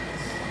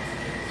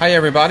Hi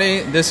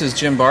everybody, this is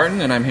Jim Barton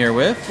and I'm here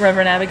with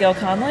Reverend Abigail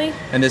Conley.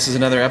 And this is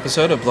another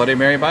episode of Bloody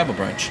Mary Bible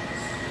Brunch.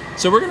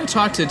 So we're going to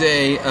talk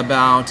today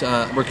about,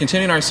 we're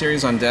continuing our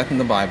series on death in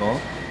the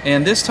Bible,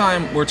 and this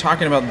time we're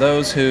talking about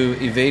those who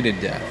evaded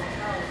death.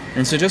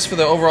 And so just for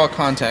the overall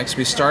context,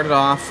 we started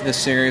off this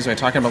series by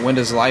talking about when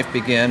does life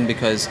begin,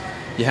 because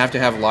you have to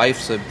have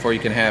life before you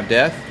can have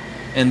death.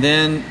 And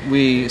then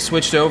we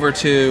switched over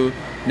to,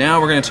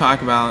 now we're going to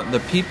talk about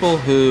the people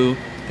who,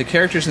 the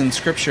characters in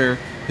Scripture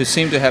who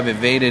seem to have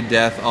evaded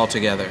death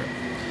altogether.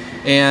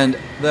 And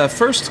the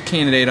first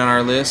candidate on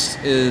our list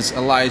is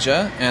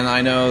Elijah, and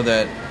I know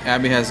that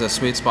Abby has a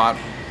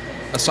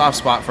soft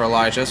spot for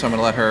Elijah, so I'm going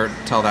to let her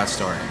tell that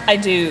story. I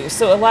do.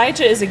 So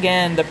Elijah is,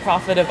 again, the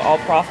prophet of all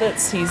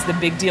prophets. He's the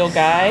big deal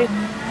guy,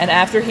 and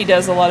after he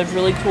does a lot of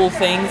really cool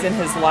things in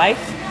his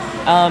life,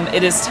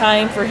 it is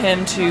time for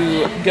him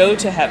to go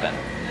to heaven.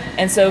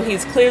 And so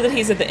he's clear that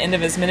he's at the end of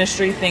his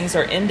ministry. Things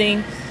are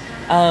ending.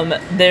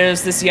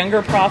 There's this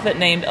younger prophet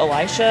named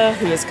Elisha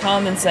who has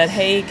come and said,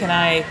 hey, can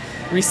I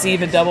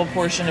receive a double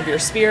portion of your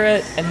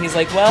spirit? And he's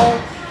like,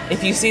 well,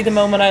 if you see the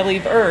moment I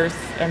leave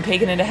earth, I'm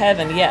taken into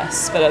heaven,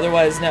 yes, but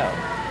otherwise, no.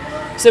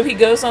 So he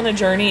goes on a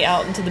journey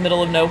out into the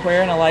middle of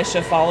nowhere, and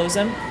Elisha follows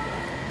him.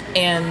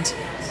 And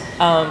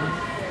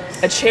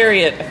a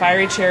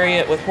fiery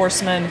chariot with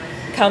horsemen,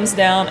 comes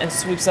down and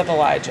swoops up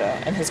Elijah,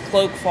 and his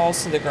cloak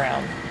falls to the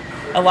ground.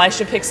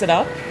 Elisha picks it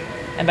up,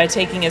 and by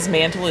taking his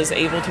mantle is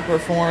able to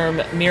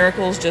perform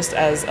miracles just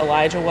as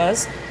Elijah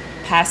was.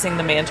 Passing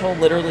the mantle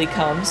literally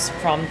comes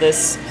from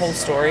this whole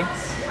story.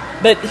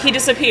 But he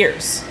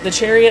disappears. The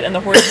chariot and the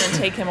horsemen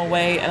take him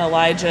away, and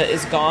Elijah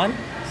is gone.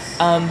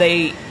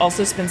 They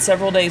also spend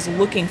several days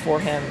looking for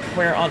him.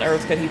 Where on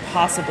earth could he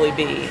possibly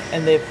be?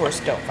 And they, of course,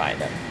 don't find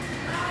him.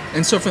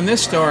 And so from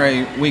this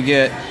story, we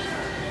get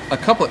a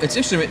couple. It's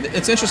interesting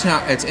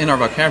how it's in our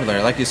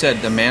vocabulary. Like you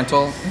said, the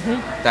mantle,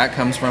 that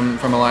comes from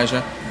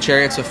Elijah.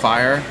 Chariots of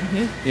fire,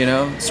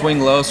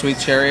 swing low, sweet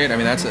chariot. I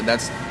mean, that's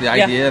the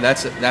idea. Yeah.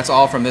 That's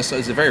all from this.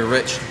 It's very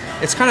rich.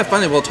 It's kind of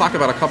funny. We'll talk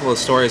about a couple of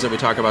stories that we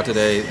talk about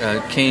today.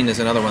 Cain is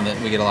another one that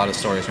we get a lot of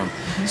stories from.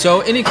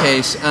 So, in any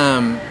case,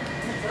 that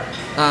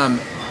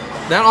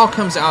all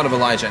comes out of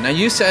Elijah. Now,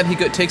 you said he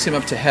takes him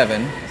up to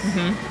heaven.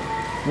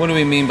 What do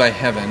we mean by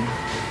heaven?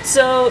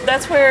 So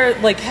that's where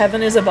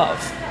heaven is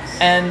above.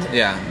 And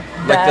yeah,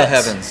 like the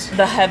heavens.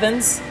 The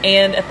heavens,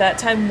 and at that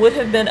time would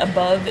have been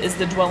above is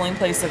the dwelling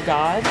place of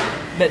God,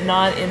 but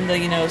not in the,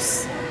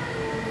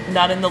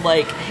 not in the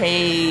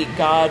hey,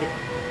 God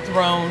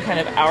throne kind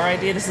of our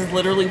idea. This is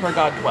literally where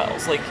God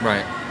dwells.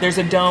 Right. There's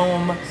a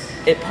dome,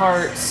 it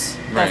parts,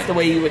 that's the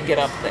way you would get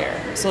up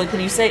there. So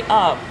when you say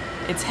up,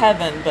 it's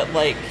heaven, but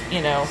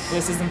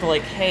this isn't the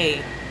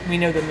hey, we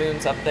know the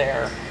moon's up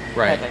there.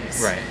 Right.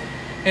 Heavens. Right.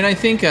 And I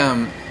think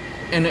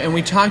And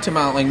we talked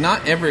about,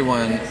 not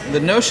everyone, the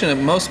notion of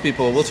most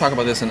people, we'll talk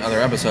about this in other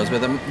episodes, but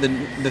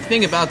the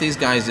thing about these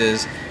guys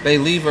is they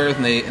leave Earth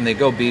and they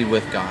go be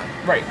with God.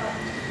 Right.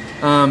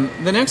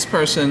 The next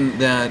person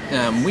that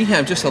we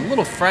have just a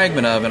little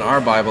fragment of in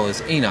our Bible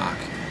is Enoch.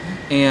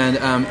 And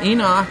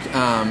Enoch,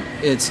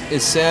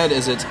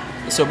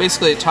 so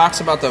basically it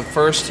talks about the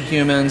first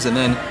humans, and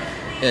then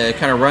it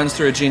kind of runs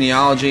through a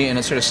genealogy, and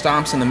it sort of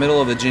stops in the middle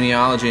of the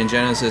genealogy in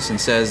Genesis and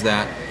says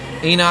that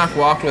Enoch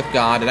walked with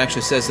God. It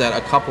actually says that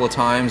a couple of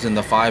times in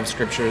the 5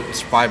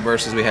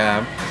 verses we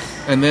have.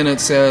 And then it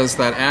says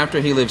that after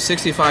he lived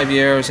 65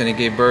 years and he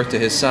gave birth to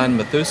his son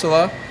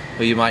Methuselah,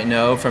 who you might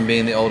know from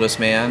being the oldest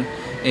man.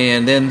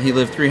 And then he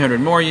lived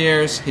 300 more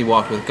years. He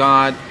walked with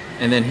God.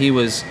 And then he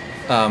was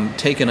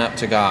taken up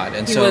to God.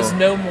 And he was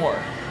no more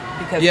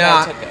because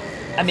God took him.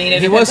 I mean,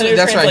 he wasn't.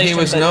 That's right. He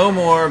was no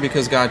more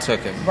because God took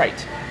him.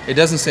 Right. It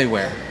doesn't say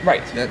where.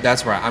 Right.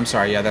 That's right. I'm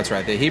sorry. Yeah, that's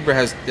right. The Hebrew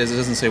it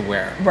doesn't say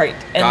where. Right.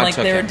 And God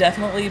there him. are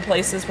definitely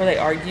places where they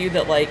argue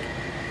that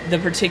the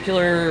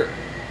particular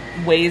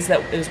ways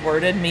that it was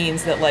worded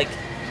means that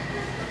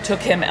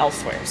took him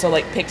elsewhere. So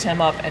picked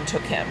him up and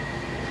took him.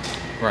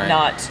 Right.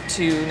 Not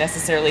to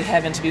necessarily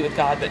heaven to be with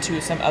God, but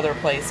to some other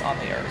place on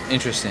the earth.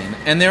 Interesting.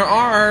 And there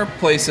are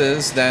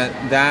places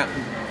that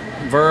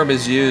verb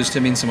is used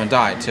to mean someone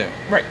died too.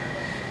 Right.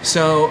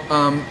 So,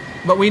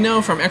 but we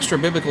know from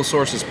extra-biblical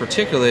sources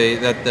particularly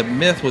that the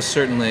myth was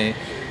certainly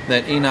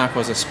that Enoch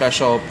was a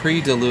special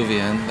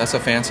pre-diluvian. That's a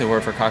fancy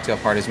word for cocktail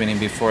parties, meaning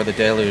before the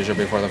deluge or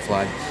before the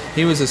flood.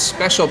 He was a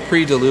special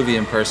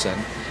pre-diluvian person.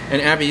 And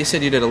Abby, you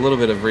said you did a little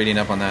bit of reading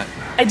up on that.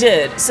 I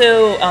did.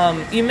 So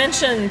you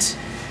mentioned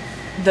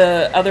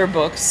the other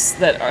books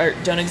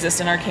that don't exist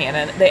in our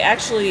canon. They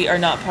actually are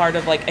not part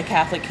of a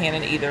Catholic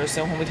canon either.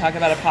 So when we talk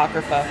about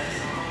Apocrypha,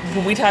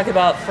 when we talk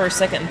about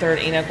 1st, 2nd, and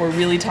 3rd Enoch, we're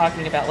really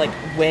talking about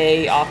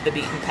way off the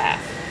beaten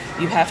path.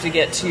 You have to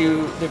get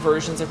to the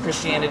versions of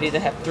Christianity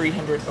that have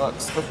 300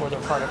 books before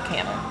they're part of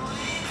canon.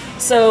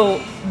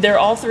 So they're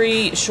all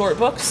 3 short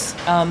books.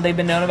 They've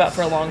been known about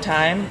for a long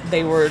time.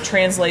 They were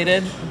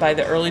translated by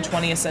the early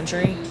 20th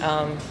century.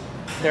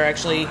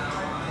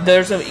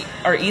 Those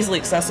are easily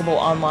accessible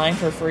online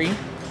for free.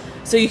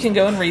 So you can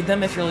go and read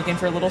them if you're looking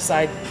for a little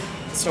side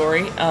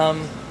story.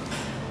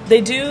 They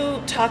do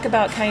talk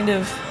about kind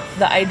of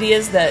the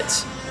ideas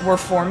that were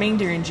forming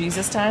during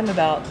Jesus' time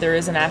about there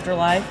is an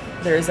afterlife,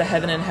 there is a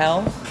heaven and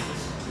hell.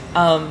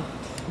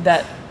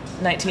 That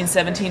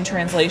 1917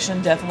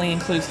 translation definitely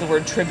includes the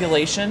word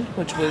tribulation,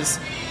 which was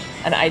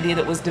an idea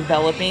that was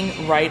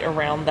developing right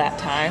around that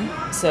time.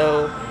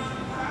 So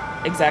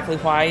exactly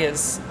why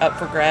is up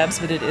for grabs,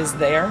 but it is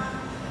there.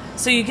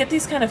 So you get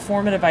these kind of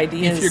formative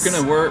ideas. If you're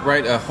going to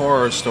write a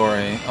horror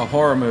story, a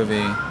horror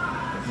movie,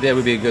 that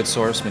would be a good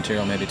source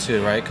material maybe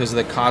too, right? Because of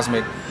the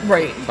cosmic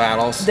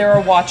battles. There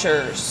are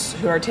watchers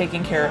who are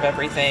taking care of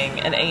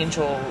everything, and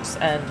angels,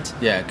 and...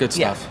 Yeah, good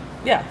stuff.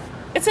 Yeah.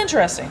 It's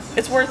interesting.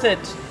 It's worth it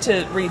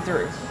to read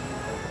through.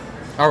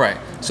 All right,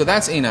 so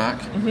that's Enoch.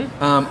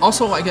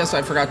 Also, I guess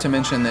I forgot to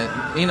mention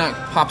that Enoch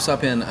pops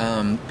up in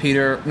in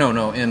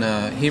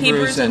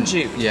Hebrews and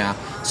Jude. Yeah,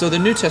 so the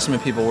New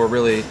Testament people were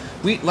really...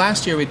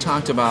 Last year we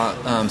talked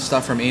about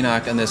stuff from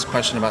Enoch and this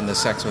question about the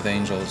sex with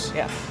angels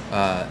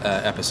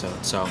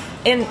episode. So,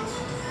 and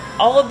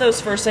all of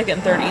those 1st, 2nd,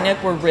 and 3rd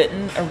Enoch were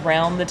written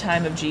around the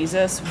time of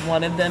Jesus.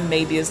 One of them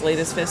maybe as late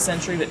as 5th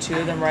century, but 2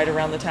 of them right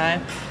around the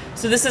time.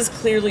 So this is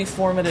clearly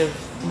formative,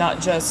 not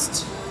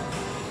just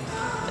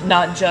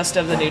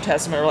of the New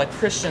Testament or like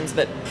Christians,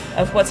 but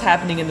of what's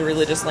happening in the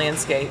religious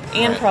landscape,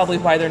 and probably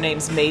why their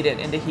names made it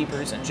into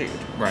Hebrews and Jude.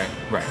 Right.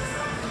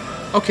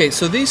 Okay,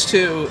 so these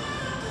two,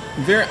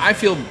 I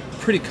feel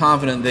pretty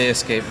confident they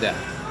escaped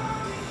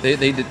death. They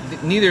did,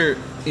 neither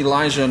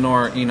Elijah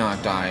nor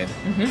Enoch died.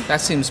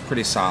 That seems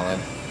pretty solid.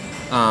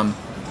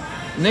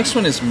 Next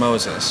one is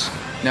Moses.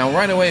 Now,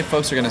 right away,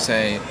 folks are going to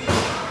say,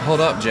 hold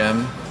up,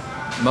 Jim.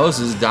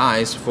 Moses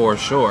dies for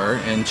sure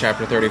in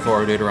chapter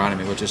 34 of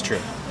Deuteronomy, which is true.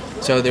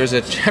 So there's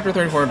a chapter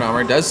 34 of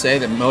Deuteronomy. It does say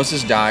that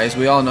Moses dies.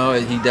 We all know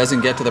that he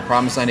doesn't get to the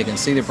promised land. He can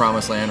see the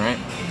promised land, right?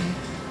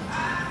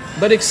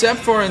 But except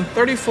for in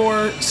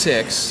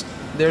 34:6,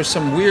 there's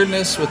some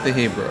weirdness with the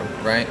Hebrew,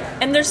 right?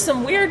 And there's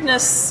some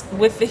weirdness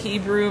with the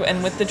Hebrew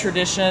and with the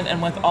tradition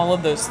and with all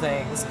of those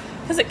things.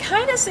 Because it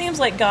kind of seems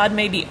like God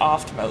maybe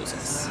offed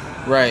Moses.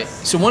 Right.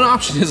 So one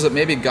option is that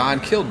maybe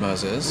God killed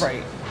Moses.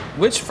 Right.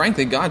 Which,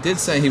 frankly, God did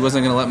say he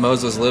wasn't going to let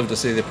Moses live to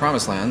see the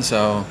promised land,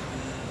 so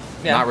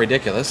not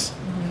ridiculous.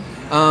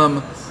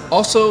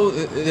 Also,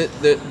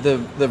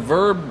 the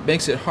verb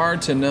makes it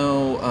hard to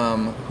know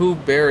who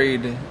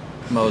buried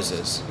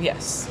Moses.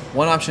 Yes.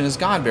 One option is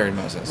God buried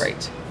Moses.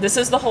 Right. This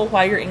is the whole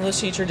why your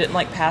English teacher didn't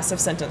like passive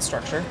sentence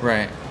structure.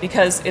 Right.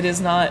 Because it is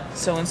not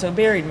so-and-so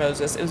buried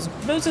Moses. It was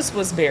Moses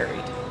was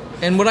buried.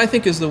 And what I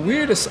think is the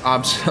weirdest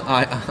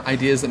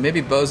idea is that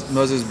maybe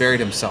Moses buried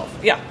himself.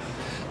 Yeah.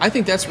 I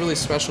think that's really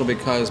special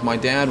because my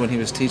dad, when he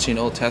was teaching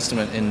Old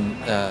Testament in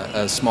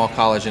a small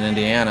college in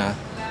Indiana,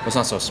 it was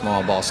not so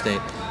small, Ball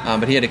State,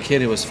 but he had a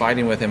kid who was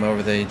fighting with him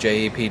over the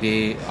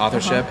JEPD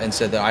authorship and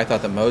said that I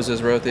thought that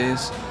Moses wrote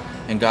these.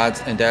 And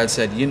Dad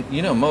said,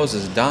 you know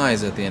Moses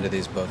dies at the end of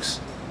these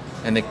books.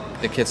 And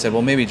the kid said,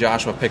 well, maybe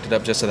Joshua picked it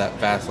up just to that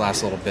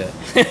last little bit.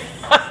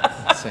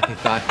 So he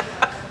thought...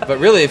 But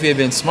really, if he had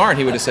been smart,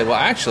 he would have said, well,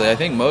 actually, I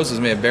think Moses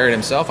may have buried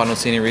himself. I don't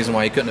see any reason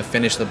why he couldn't have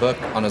finished the book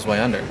on his way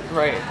under.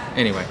 Right.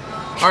 Anyway.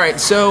 All right,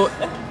 so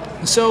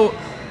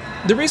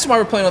the reason why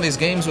we're playing all these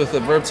games with the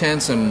verb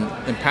tense and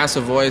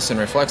passive voice and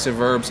reflexive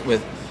verbs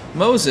with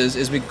Moses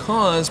is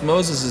because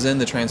Moses is in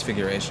the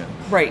Transfiguration.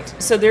 Right.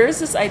 So there is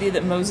this idea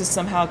that Moses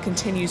somehow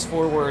continues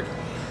forward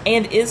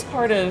and is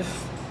part of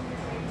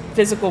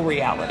physical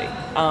reality.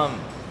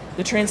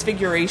 The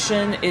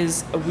Transfiguration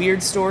is a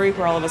weird story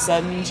where all of a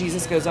sudden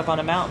Jesus goes up on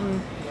a mountain.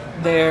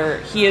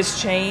 He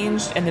is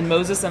changed, and then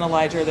Moses and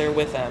Elijah are there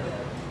with him.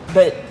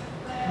 But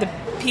the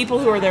people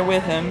who are there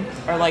with him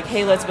are like,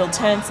 hey, let's build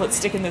tents, let's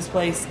stick in this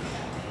place.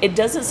 It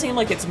doesn't seem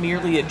like it's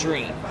merely a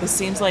dream. This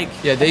seems like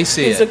they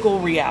see physical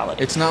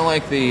reality. It's not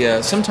like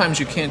sometimes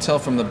you can't tell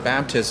from the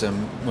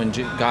baptism when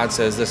God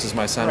says, this is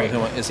my son. Right.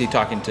 Is he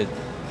talking to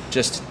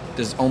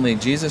does only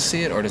Jesus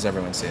see it or does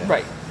everyone see it?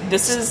 Right.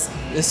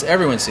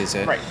 Everyone sees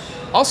it. Right.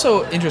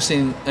 Also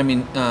interesting, I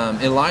mean,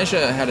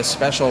 Elijah had a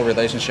special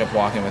relationship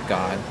walking with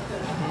God.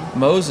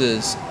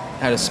 Moses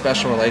had a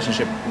special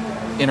relationship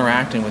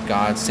interacting with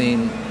God,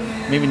 seeing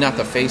maybe not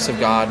the face of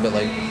God, but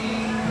like,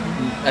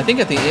 I think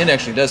at the end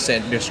actually does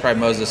describe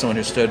Moses as someone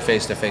who stood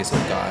face to face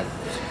with God.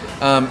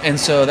 And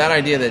so that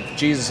idea that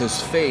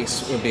Jesus'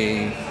 face would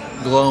be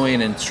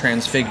glowing and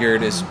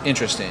transfigured is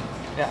interesting.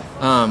 Yeah.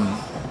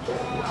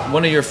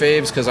 One of your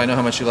faves, because I know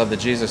how much you love the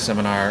Jesus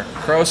Seminar,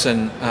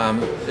 Croson,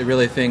 it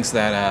really thinks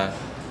that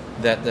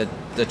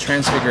the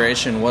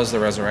Transfiguration was the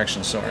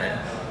resurrection story.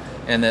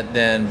 And that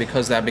then,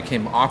 because that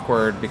became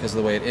awkward because of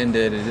the way it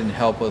ended, it didn't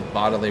help with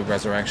bodily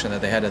resurrection,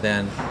 that they had to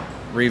then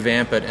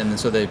revamp it, and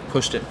so they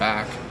pushed it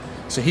back.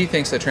 So he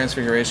thinks that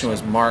Transfiguration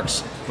was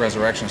Mark's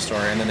resurrection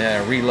story, and then they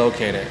had to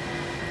relocate it.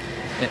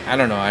 I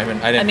don't know. I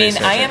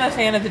am a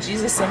fan of the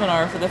Jesus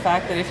Seminar for the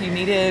fact that if you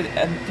needed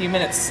a few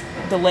minutes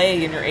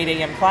delay in your 8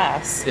 a.m.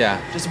 class,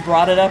 just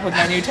brought it up with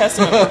my New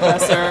Testament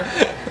professor.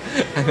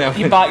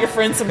 You bought your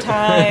friend some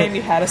time.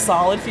 You had a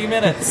solid few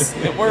minutes.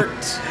 It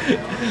worked.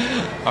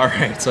 All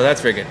right. So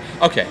that's very good.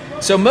 Okay.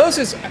 So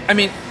Moses'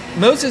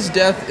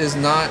 death is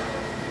not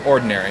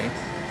ordinary.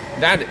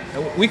 That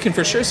we can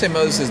for sure say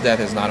Moses' death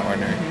is not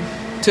ordinary.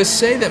 To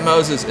say that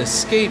Moses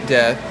escaped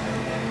death,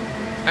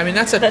 I mean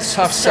that's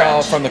tough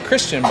sell from the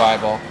Christian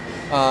Bible.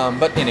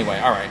 But anyway,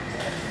 all right.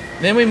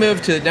 Then we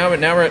move to now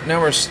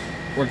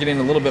we're getting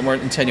a little bit more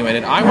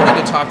attenuated. I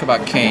wanted to talk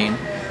about Cain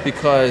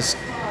because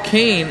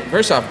Cain,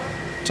 first off,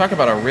 talk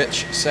about a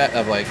rich set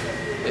of like,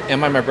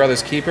 am I my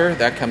brother's keeper?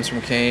 That comes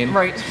from Cain.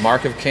 Right.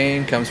 Mark of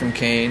Cain comes from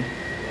Cain.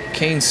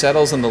 Cain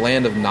settles in the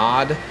land of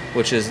Nod,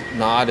 which is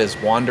Nod is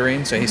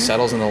wandering, so he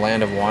settles in the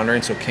land of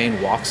wandering. So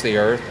Cain walks the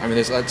earth. I mean,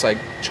 that's like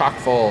chock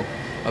full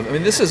of. I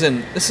mean, this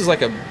is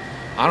like a,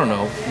 I don't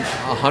know,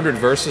 100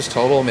 verses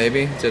total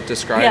maybe to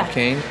describe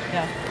Cain.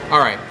 Yeah. All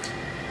right.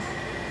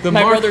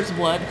 My brother's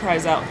blood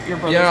cries out. Your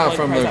brother's blood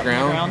from cries the out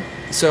ground. from the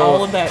ground. So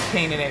all of that,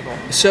 Cain and Abel.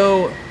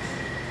 So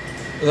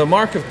the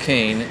mark of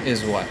Cain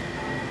is what?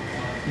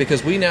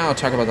 Because we now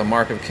talk about the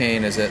mark of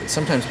Cain as that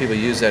sometimes people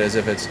use that as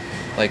if it's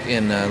like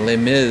in Les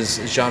Mis,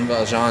 Jean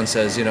Valjean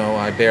says,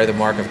 I bear the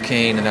mark of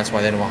Cain, and that's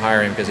why they don't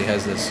hire him because he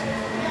has this,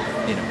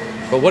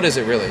 But what is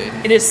it really?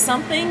 It is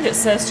something that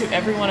says to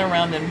everyone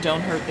around them,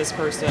 don't hurt this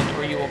person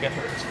or you will get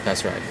hurt.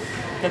 That's right.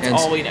 That's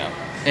all we know.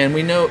 And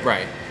we know,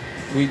 right.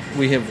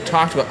 We have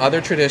talked about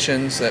other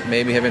traditions that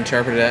maybe have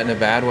interpreted that in a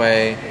bad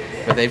way,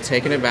 but they've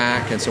taken it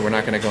back, and so we're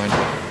not going to go into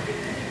it.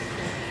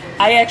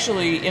 I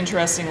actually,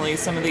 interestingly,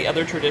 some of the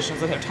other traditions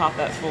that have taught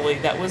that fully,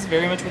 that was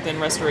very much within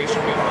Restoration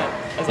movement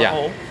as a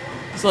whole.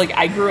 So, like,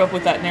 I grew up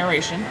with that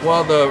narration.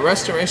 Well, the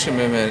Restoration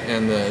movement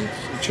and the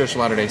Church of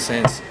Latter-day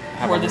Saints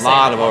have a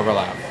lot of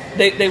overlap.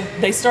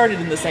 They started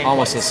in the same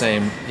Almost place. the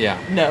same, yeah.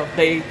 No,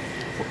 they,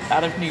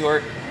 out of New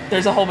York,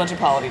 there's a whole bunch of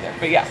polity there,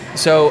 but yeah.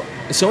 So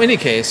in any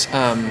case,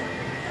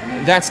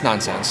 that's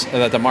nonsense.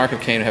 That the mark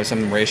of Cain would have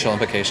some racial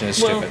implication is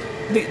stupid.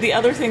 The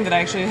other thing that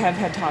I actually have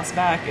had tossed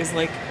back is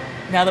like,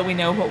 now that we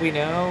know what we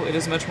know, it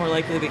is much more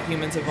likely that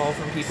humans evolved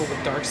from people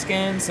with dark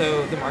skin,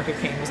 so the mark of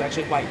Cain was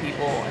actually white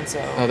people, and so...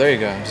 Oh, there you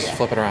go. Just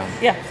flip it around.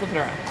 Yeah, flip it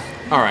around.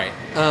 All right.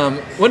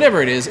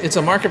 Whatever it is, it's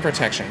a mark of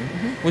protection,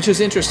 which is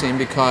interesting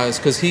because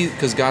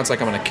God's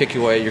like, I'm going to kick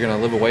you away, you're going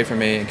to live away from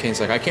me, and Cain's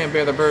like, I can't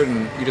bear the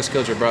burden, you just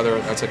killed your brother.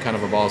 That's a kind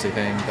of a ballsy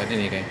thing, but in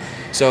any case.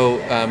 So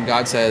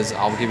God says,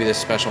 I'll give you this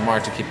special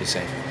mark to keep you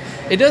safe.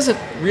 It doesn't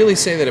really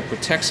say that it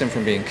protects him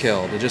from being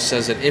killed. It just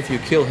says that if you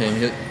kill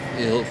him,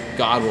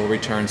 God will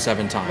return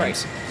 7 times.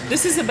 Right.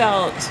 This is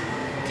about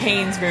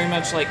Cain's very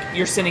much like,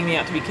 you're sending me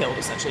out to be killed,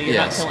 essentially. You're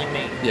not killing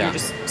me. Yeah. You're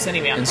just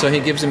sending me out. And so he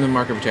gives him the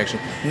mark of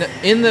protection.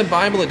 In the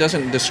Bible, it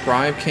doesn't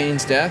describe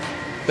Cain's death,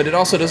 but it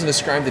also doesn't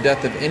describe the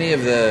death of any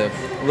of the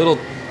little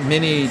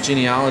mini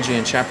genealogy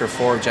in chapter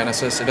 4 of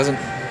Genesis. It doesn't...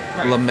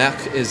 Right.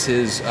 Lamech is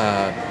his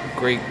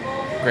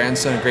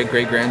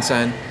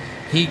great-great-grandson.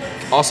 He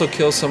also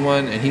kills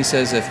someone, and he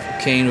says if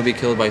Cain would be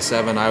killed by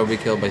 7, I would be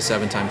killed by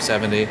 7 times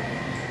 70.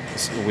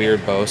 It's a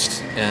weird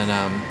boast, and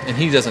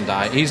he doesn't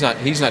die. He's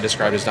not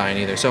described as dying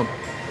either. So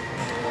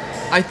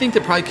I think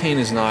that probably Cain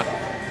is not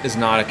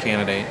a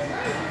candidate.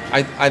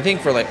 I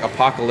think for like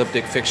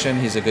apocalyptic fiction,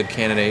 he's a good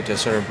candidate to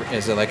sort of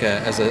as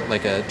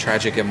a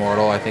tragic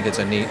immortal. I think it's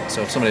a neat.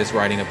 So if somebody's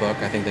writing a book,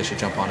 I think they should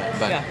jump on it.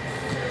 But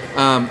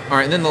all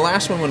right, and then the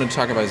last one I want to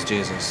talk about is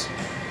Jesus.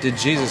 Did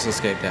Jesus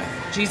escape death?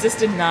 Jesus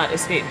did not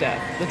escape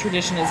death. The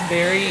tradition is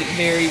very,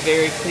 very,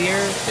 very clear.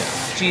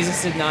 Yeah.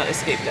 Jesus did not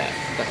escape death.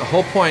 The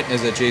whole point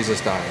is that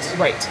Jesus dies.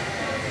 Right.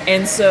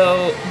 And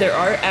so there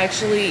are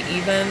actually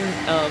even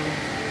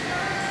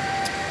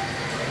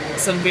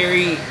some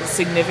very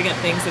significant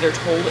things that are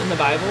told in the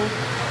Bible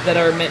that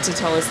are meant to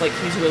tell us, like,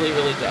 he's really,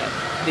 really dead.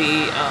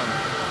 The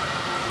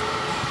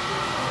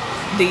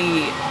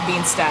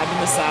being stabbed in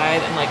the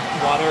side and, like,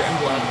 water and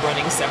blood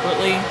running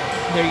separately,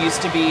 there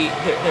used to be,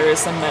 there is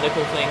some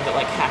medical thing that,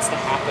 like, has to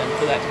happen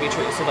for that to be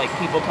true. So, like,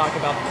 people talk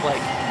about,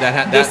 like,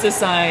 this is a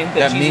sign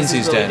that Jesus means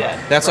he's is really dead.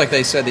 dead. That's like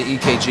they said the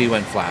EKG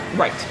went flat.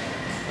 Right.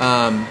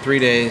 3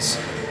 days.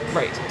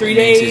 Right. 3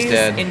 days he's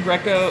dead. in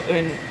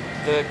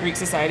the Greek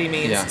society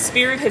means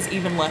spirit has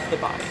even left the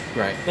body.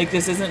 Right. Like,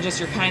 this isn't just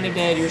you're kind of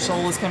dead, your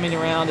soul is coming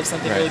around, if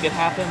something really good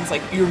happens,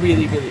 like, you're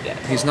really, really dead.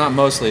 He's not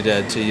mostly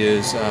dead, to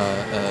use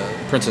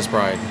Princess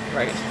Bride.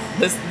 Right.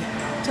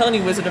 I'm telling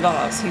you, Wizard of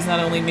Oz, he's not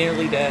only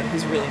merely dead,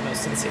 he's really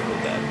most sincerely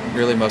dead.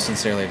 Really most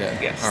sincerely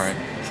dead. Yes. All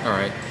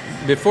right.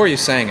 Before you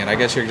sang it, I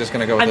guess you're just going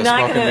to go with the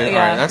spoken word. All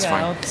right, that's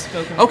fine.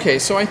 Okay,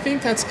 so I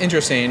think that's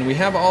interesting. We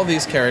have all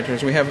these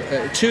characters. We have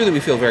 2 that we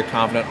feel very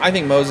confident. I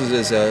think Moses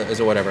is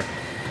a whatever.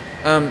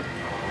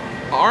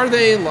 Are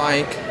they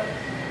like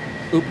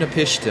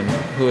Utnapishtim,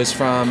 who is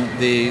from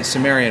the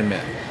Sumerian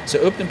myth? So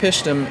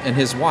Utnapishtim and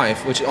his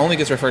wife, which only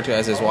gets referred to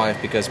as his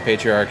wife because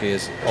patriarchy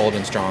is old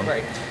and strong.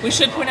 Right. We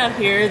should point out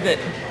here that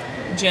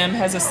Jim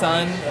has a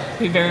son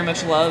who very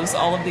much loves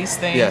all of these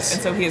things,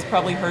 and so he has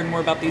probably heard more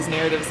about these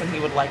narratives than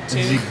he would like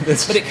to.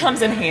 But it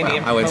comes in handy.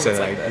 I would say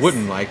that I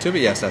wouldn't like to, but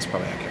yes, that's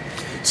probably accurate.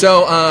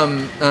 So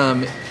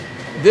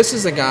this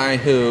is a guy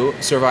who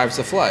survives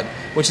the flood,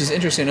 which is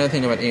interesting. Another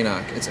thing about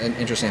Enoch, it's an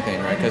interesting thing,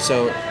 right? Because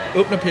so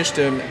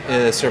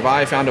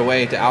Utnapishtim found a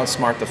way to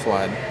outsmart the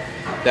flood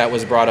that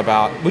was brought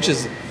about, which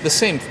is the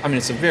same. I mean,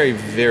 it's a very,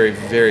 very,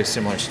 very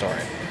similar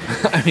story.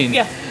 I mean,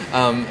 Yeah.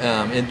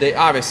 And they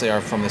obviously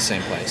are from the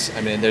same place.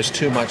 I mean, there's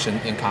too much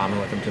in common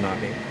with them to not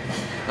be.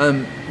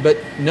 But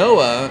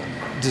Noah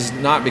does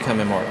not become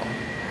immortal.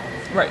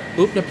 Right.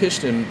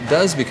 Utnapishtim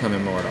does become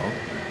immortal,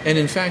 and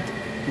in fact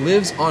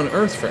lives on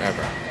Earth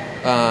forever.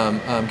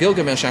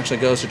 Gilgamesh actually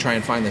goes to try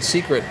and find the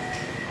secret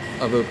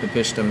of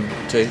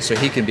Utnapishtim so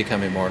he can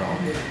become immortal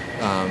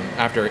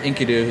after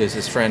Enkidu,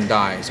 his friend,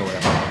 dies or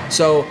whatever.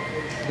 So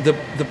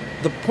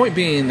the point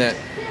being that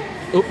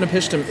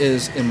Utnapishtim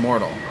is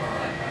immortal.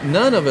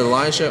 None of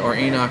Elijah or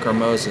Enoch or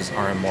Moses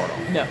are immortal.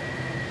 No.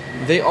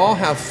 They all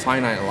have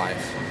finite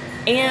life.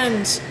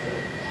 And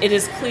it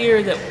is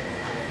clear that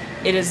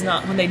it is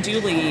not, when they do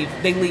leave,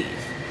 they leave.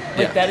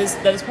 Like Yeah. that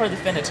is part of the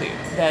finitude,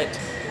 that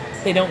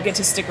they don't get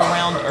to stick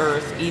around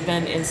Earth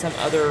even in some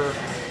other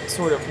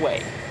sort of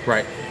way,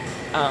 Right.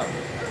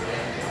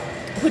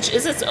 which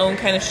is its own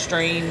kind of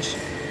strange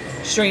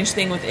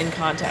thing within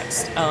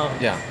context.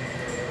 Yeah.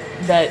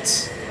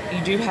 That you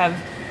do have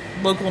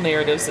local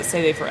narratives that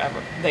say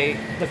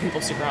that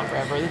people stick around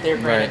forever, that they're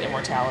granted Right.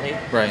 immortality.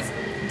 Right.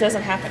 It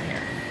doesn't happen here.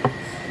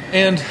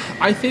 And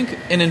I think,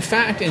 and in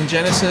fact, in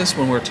Genesis,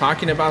 when we're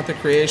talking about the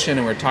creation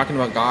and we're talking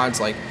about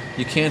gods, like,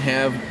 you can't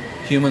have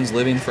humans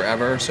living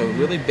forever. So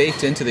really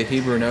baked into the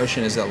Hebrew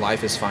notion is that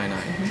life is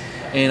finite.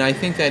 And I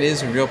think that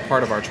is a real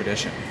part of our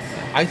tradition.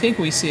 I think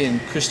we see in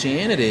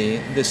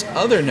Christianity this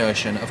other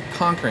notion of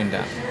conquering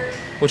death,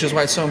 which is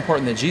why it's so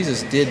important that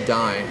Jesus did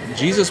die.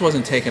 Jesus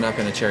wasn't taken up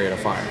in a chariot of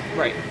fire.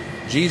 Right.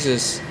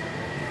 Jesus,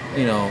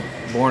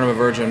 born of a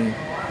virgin,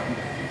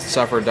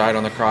 suffered, died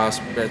on the cross,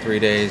 3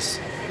 days,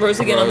 Rose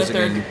again on the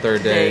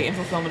third day. in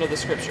fulfillment of the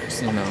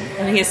scriptures. You know.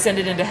 And he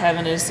ascended into heaven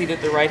and is seated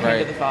at the right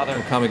hand of the Father.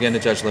 Will come again to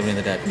judge the living and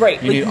the dead.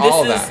 Right. You need Like,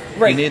 all this that. is-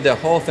 right. You need the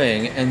whole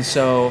thing. And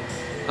so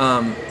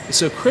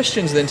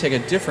Christians then take a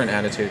different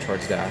attitude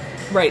towards death.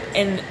 Right.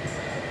 And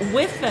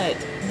with that,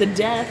 the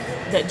death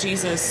that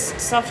Jesus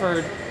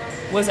suffered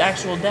was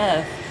actual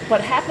death.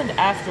 What happened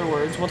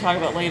afterwards, we'll talk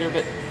about later,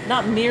 but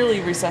not merely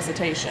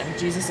resuscitation.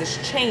 Jesus is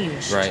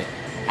changed Right.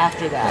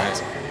 after that.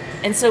 Right.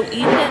 And so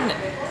even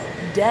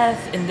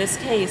death, in this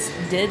case,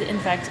 did in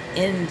fact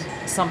end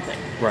something.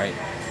 Right.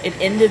 It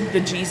ended the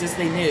Jesus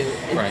they knew.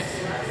 Right.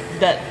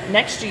 That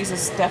next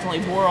Jesus definitely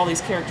bore all these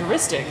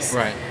characteristics.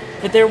 Right.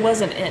 But there was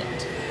an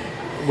end.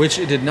 Which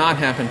did not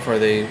happen for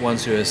the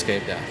ones who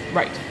escaped death.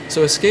 Right.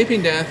 So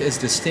escaping death is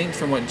distinct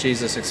from what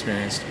Jesus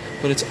experienced,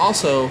 but it's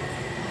also,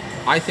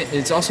 I think,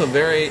 it's also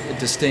very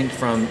distinct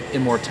from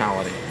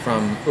immortality,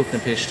 from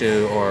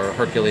Utnapishtim or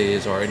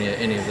Hercules or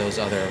any of those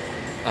other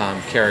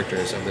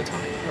characters of the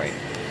time. Right.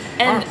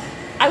 And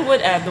I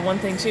would add the one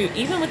thing too,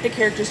 even with the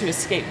characters who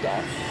escape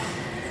death,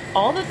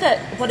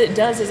 what it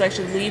does is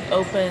actually leave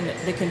open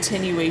the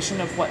continuation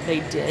of what they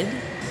did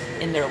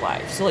in their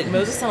life. So like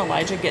Moses and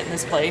Elijah get in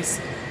this place,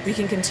 we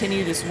can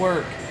continue this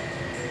work.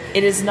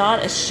 It is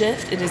not a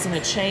shift, it isn't a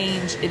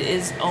change, it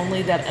is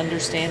only that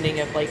understanding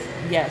of like,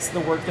 yes, the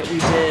work that we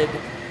did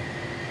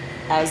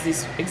as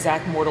these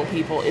exact mortal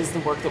people is the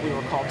work that we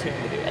were called to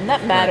do. And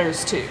that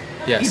matters too.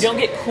 Yes. You don't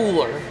get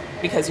cooler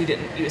because you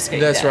escaped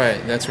That's death.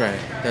 right. That's right.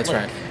 That's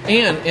Like- right.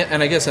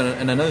 And I guess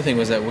and another thing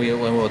was that when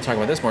we'll talk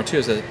about this more too,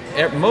 is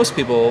that most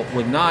people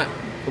would not.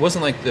 It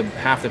wasn't like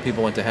half the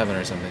people went to heaven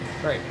or something.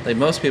 Right. Like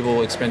most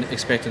people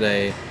expected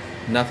a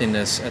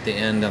nothingness at the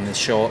end on the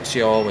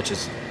Sheol, which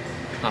is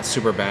not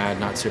super bad,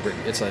 not super.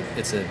 It's a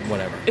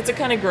whatever. It's a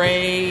kind of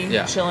gray,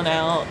 chilling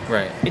out,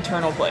 Right.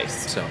 eternal place.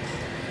 So,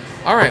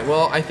 all right.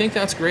 Well, I think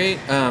that's great.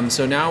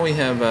 So now we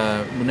have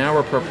now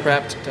we're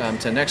prepped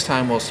to next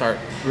time we'll start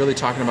really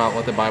talking about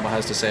what the Bible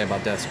has to say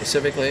about death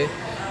specifically,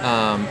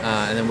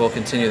 and then we'll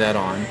continue that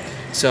on.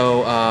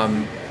 So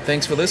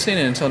thanks for listening,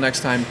 and until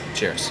next time,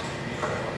 cheers.